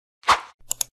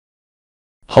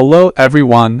Hello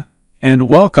everyone, and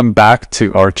welcome back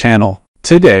to our channel.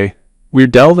 Today, we're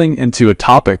delving into a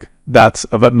topic that's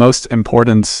of utmost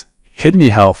importance: kidney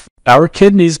health. Our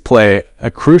kidneys play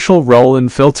a crucial role in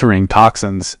filtering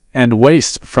toxins and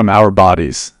waste from our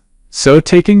bodies, so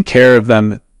taking care of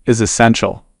them is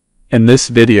essential. In this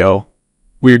video,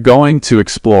 we're going to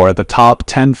explore the top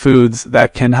 10 foods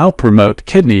that can help promote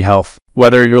kidney health,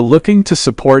 whether you're looking to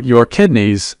support your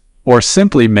kidneys or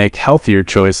simply make healthier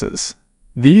choices.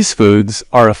 These foods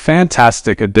are a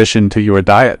fantastic addition to your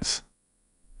diets.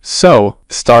 So,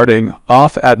 starting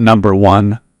off at number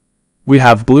 1, we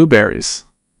have blueberries.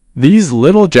 These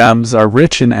little gems are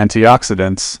rich in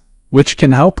antioxidants, which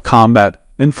can help combat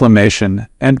inflammation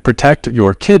and protect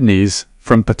your kidneys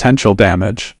from potential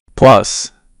damage.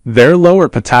 Plus, their lower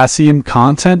potassium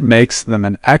content makes them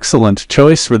an excellent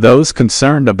choice for those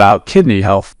concerned about kidney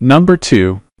health. Number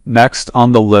 2, next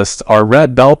on the list are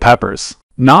red bell peppers.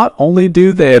 Not only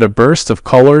do they add a burst of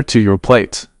color to your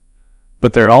plate,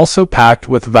 but they're also packed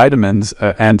with vitamins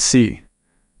A and C.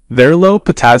 Their low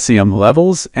potassium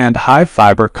levels and high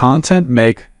fiber content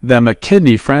make them a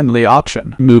kidney-friendly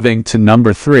option. Moving to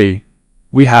number 3,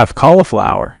 we have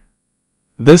cauliflower.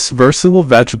 This versatile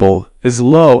vegetable is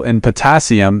low in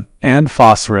potassium and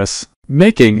phosphorus,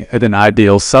 making it an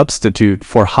ideal substitute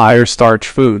for higher starch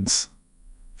foods.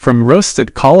 From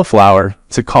roasted cauliflower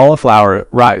to cauliflower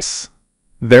rice,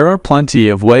 there are plenty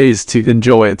of ways to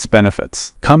enjoy its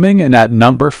benefits. Coming in at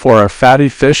number 4 are fatty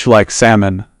fish like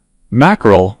salmon,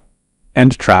 mackerel,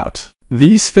 and trout.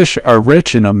 These fish are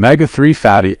rich in omega-3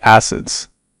 fatty acids,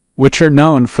 which are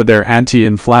known for their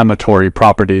anti-inflammatory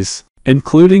properties.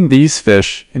 Including these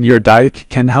fish in your diet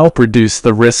can help reduce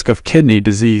the risk of kidney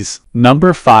disease.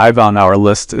 Number 5 on our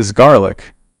list is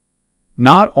garlic.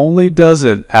 Not only does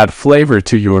it add flavor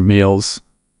to your meals,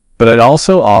 but it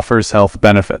also offers health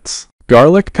benefits.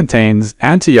 Garlic contains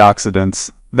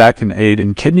antioxidants that can aid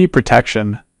in kidney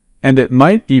protection, and it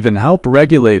might even help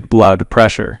regulate blood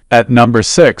pressure. At number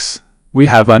 6, we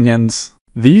have onions.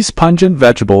 These pungent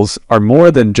vegetables are more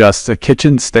than just a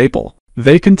kitchen staple.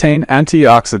 They contain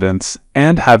antioxidants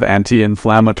and have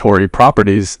anti-inflammatory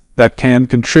properties that can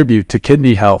contribute to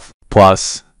kidney health.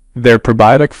 Plus, their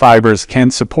probiotic fibers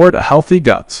can support a healthy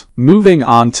gut. Moving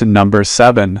on to number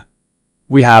 7,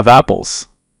 we have apples.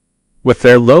 With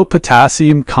their low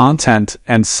potassium content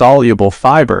and soluble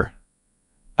fiber,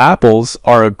 apples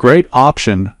are a great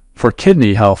option for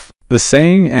kidney health. The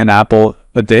saying, "an apple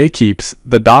a day keeps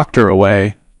the doctor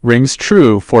away," rings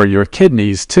true for your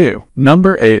kidneys too.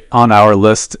 Number 8 on our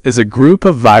list is a group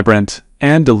of vibrant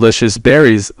and delicious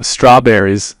berries: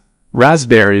 strawberries,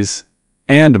 raspberries,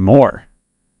 and more.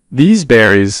 These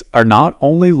berries are not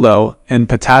only low in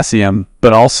potassium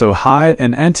but also high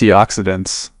in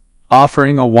antioxidants,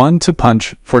 offering a one-two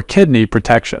punch for kidney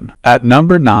protection. At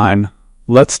number 9,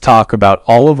 let's talk about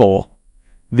olive oil.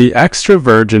 The extra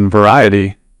virgin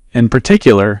variety, in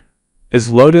particular, is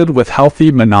loaded with healthy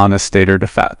monounsaturated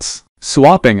fats.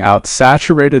 Swapping out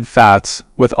saturated fats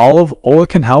with olive oil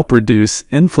can help reduce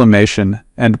inflammation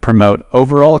and promote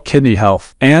overall kidney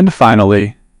health. And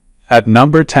finally, at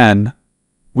number 10,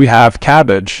 we have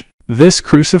cabbage. This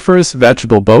cruciferous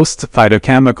vegetable boasts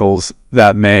phytochemicals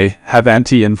that may have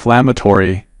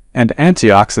anti-inflammatory and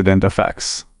antioxidant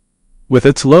effects. With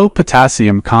its low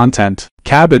potassium content,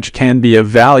 cabbage can be a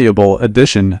valuable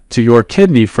addition to your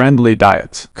kidney-friendly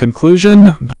diet.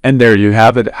 Conclusion: and there you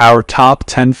have it, our top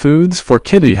 10 foods for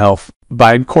kidney health.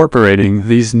 By incorporating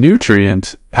these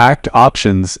nutrient-packed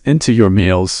options into your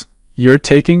meals, you're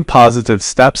taking positive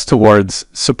steps towards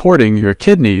supporting your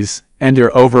kidneys and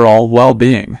your overall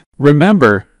well-being.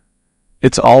 Remember,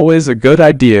 it's always a good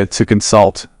idea to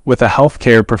consult with a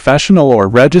healthcare professional or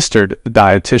registered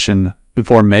dietitian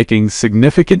before making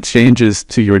significant changes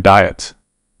to your diet.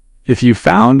 If you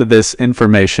found this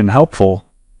information helpful,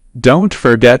 don't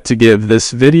forget to give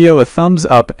this video a thumbs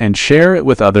up and share it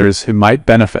with others who might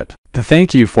benefit.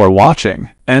 Thank you for watching,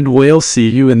 and we'll see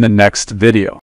you in the next video.